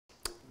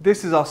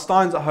This is our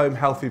Stein's at Home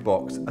Healthy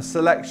Box, a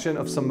selection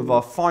of some of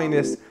our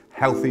finest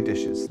healthy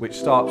dishes, which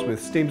starts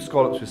with steamed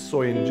scallops with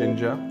soy and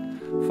ginger,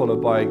 followed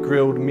by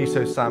grilled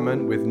miso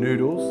salmon with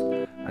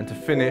noodles, and to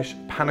finish,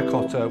 panna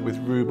cotta with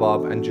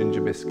rhubarb and ginger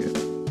biscuit.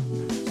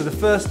 So the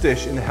first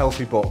dish in the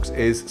healthy box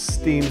is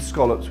steamed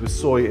scallops with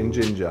soy and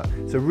ginger.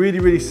 It's a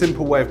really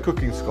simple way of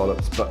cooking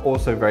scallops, but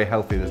also very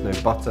healthy. There's no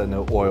butter,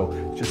 no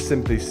oil, just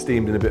simply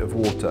steamed in a bit of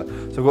water.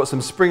 So I've got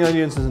some spring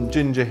onions and some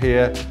ginger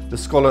here, the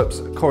scallops,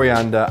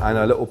 coriander, and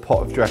a little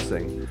pot of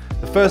dressing.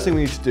 The first thing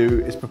we need to do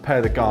is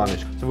prepare the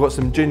garnish. So I've got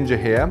some ginger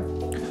here.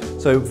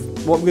 So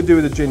what I'm going to do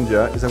with the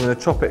ginger is I'm going to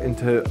chop it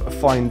into a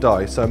fine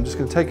dice. So I'm just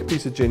going to take a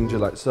piece of ginger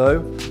like so,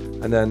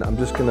 and then I'm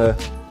just going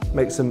to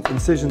make some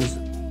incisions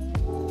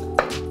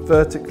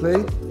vertically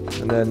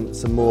and then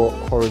some more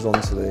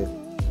horizontally,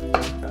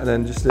 and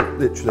then just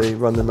literally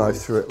run the knife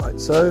through it like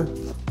so.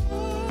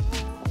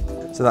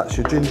 So that's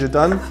your ginger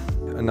done,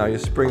 and now your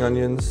spring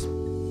onions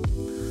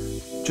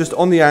just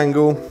on the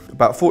angle,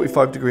 about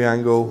 45-degree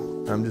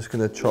angle. I'm just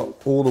going to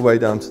chop all the way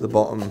down to the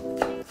bottom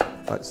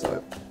like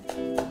so.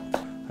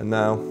 And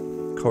now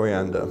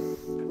coriander.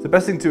 The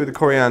best thing to do with the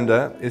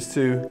coriander is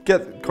to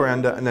get the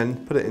coriander and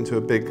then put it into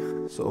a big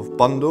sort of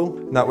bundle,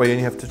 and that way you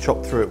only have to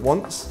chop through it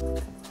once.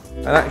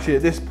 And actually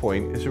at this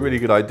point, it's a really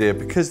good idea,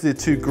 because the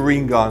two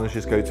green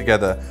garnishes go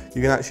together,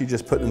 you can actually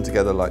just put them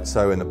together like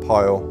so in a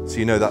pile, so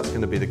you know that's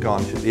going to be the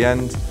garnish at the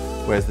end,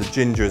 whereas the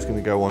ginger is going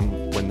to go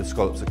on when the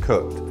scallops are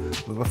cooked.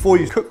 But before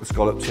you cook the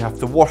scallops, you have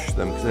to wash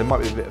them, because there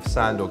might be a bit of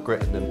sand or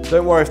grit in them.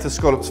 Don't worry if the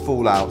scallops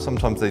fall out,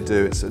 sometimes they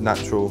do, it's a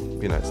natural,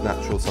 it's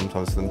natural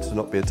sometimes for them to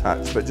not be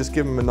attached, but just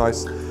give them a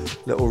nice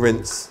little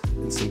rinse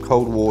in some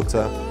cold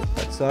water,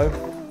 like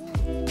so.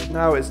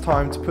 Now it's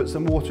time to put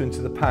some water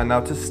into the pan. Now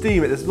to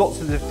steam it, there's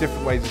lots of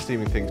different ways of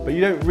steaming things, but you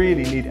don't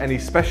really need any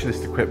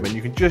specialist equipment.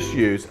 You can just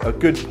use a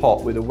good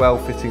pot with a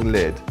well-fitting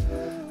lid.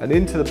 And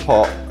into the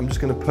pot, I'm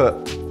just going to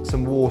put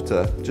some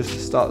water just to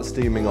start the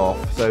steaming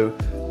off. So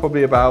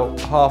probably about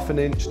 ½ an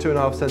inch,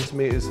 2.5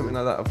 centimeters, something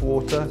like that of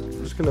water.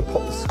 I'm just going to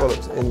pop the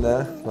scallops in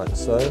there, like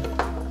so.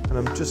 And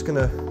I'm just going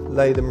to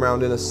lay them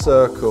round in a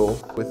circle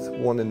with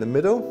one in the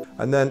middle.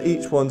 And then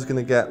each one's going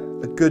to get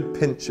a good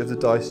pinch of the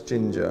diced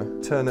ginger.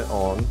 Turn it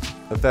on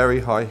a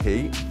very high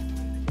heat.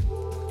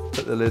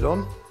 Put the lid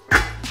on.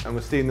 And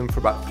we'll steam them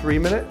for about 3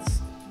 minutes.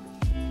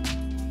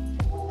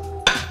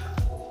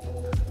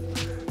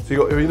 So you've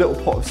got your little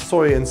pot of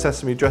soy and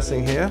sesame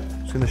dressing here.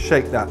 Just going to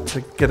shake that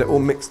to get it all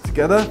mixed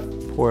together.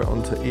 Pour it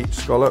onto each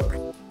scallop.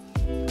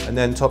 And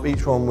then top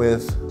each one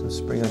with some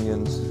spring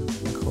onions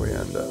and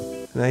coriander.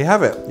 And there you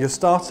have it, your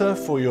starter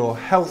for your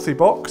healthy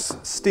box,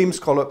 steamed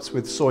scallops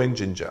with soy and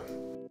ginger.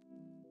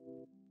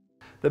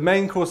 The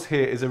main course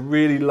here is a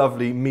really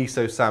lovely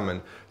miso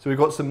salmon. So we've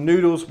got some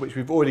noodles which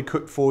we've already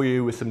cooked for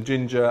you with some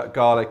ginger,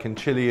 garlic and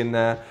chilli in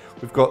there.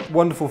 We've got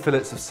wonderful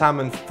fillets of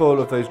salmon full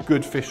of those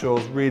good fish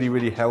oils,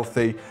 really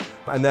healthy.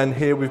 And then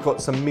here we've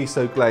got some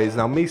miso glaze.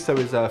 Now miso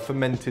is a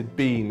fermented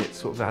bean. It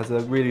sort of has a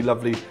really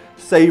lovely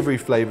savoury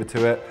flavour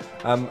to it.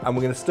 And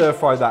we're going to stir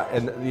fry that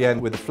in at the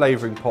end with a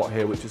flavouring pot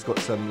here which has got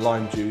some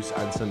lime juice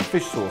and some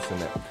fish sauce in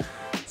it.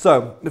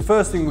 So the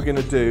first thing we're going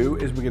to do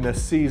is we're going to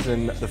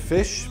season the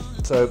fish.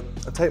 So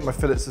I take my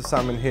fillets of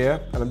salmon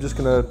here and I'm just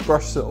going to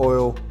brush the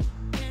oil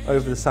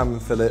over the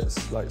salmon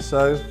fillets like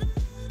so.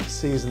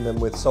 Season them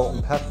with salt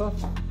and pepper.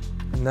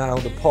 Now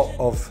the pot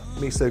of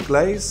miso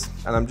glaze,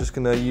 and I'm just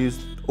going to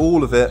use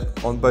all of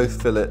it on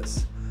both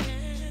fillets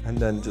and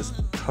then just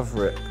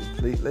cover it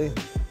completely.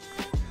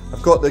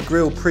 I've got the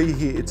grill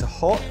preheated to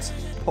hot.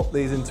 Pop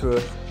these into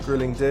a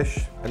grilling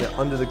dish and then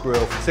under the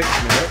grill for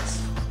 6 minutes.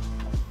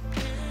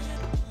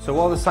 So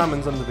while the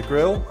salmon's under the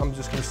grill, I'm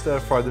just going to stir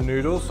fry the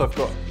noodles. So I've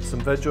got some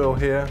veg oil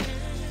here.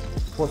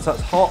 Once that's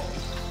hot,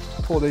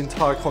 pour the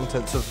entire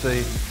contents of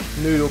the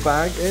noodle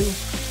bag in.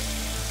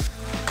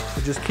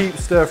 So just keep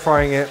stir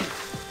frying it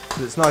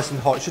till it's nice and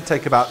hot. It should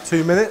take about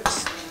 2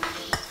 minutes.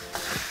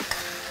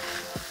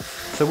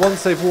 So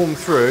once they've warmed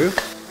through,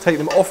 take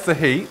them off the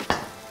heat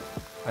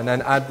and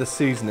then add the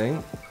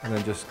seasoning and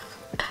then just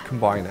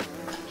combine it.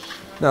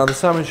 Now the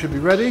salmon should be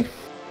ready.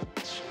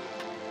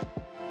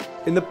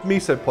 In the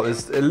miso pot,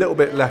 there's a little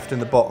bit left in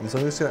the bottom, so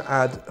I'm just going to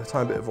add a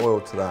tiny bit of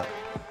oil to that.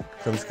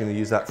 So I'm just going to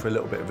use that for a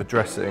little bit of a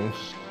dressing.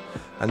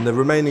 And the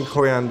remaining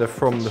coriander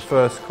from the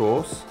first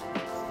course,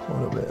 a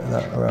little bit of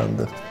that around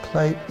the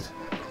plate,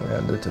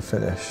 coriander to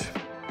finish.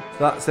 So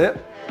that's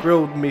it,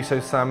 grilled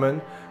miso salmon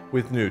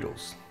with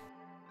noodles.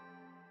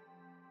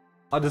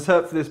 Our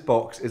dessert for this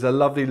box is a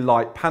lovely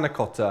light panna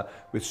cotta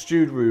with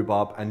stewed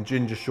rhubarb and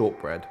ginger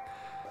shortbread.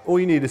 All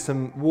you need is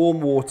some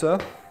warm water.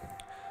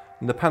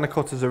 And the panna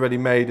cotta's already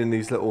made in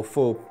these little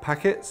foil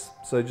packets,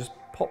 so just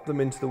pop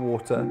them into the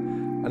water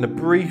and a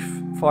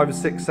brief 5 or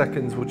 6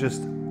 seconds will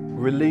just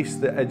release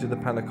the edge of the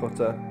panna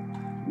cotta.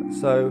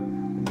 So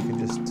and you can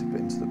just tip it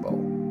into the bowl.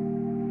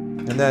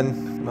 And then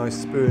a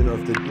nice spoon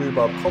of the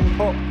rhubarb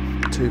compote,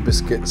 2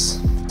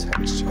 biscuits for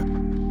texture.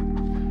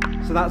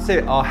 So that's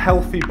it, our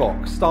healthy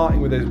box,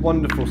 starting with those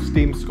wonderful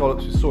steamed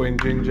scallops with soy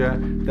and ginger,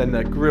 then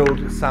the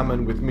grilled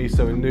salmon with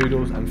miso and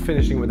noodles, and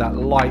finishing with that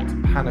light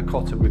panna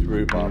cotta with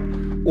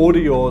rhubarb. Order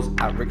yours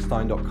at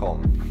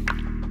rickstein.com.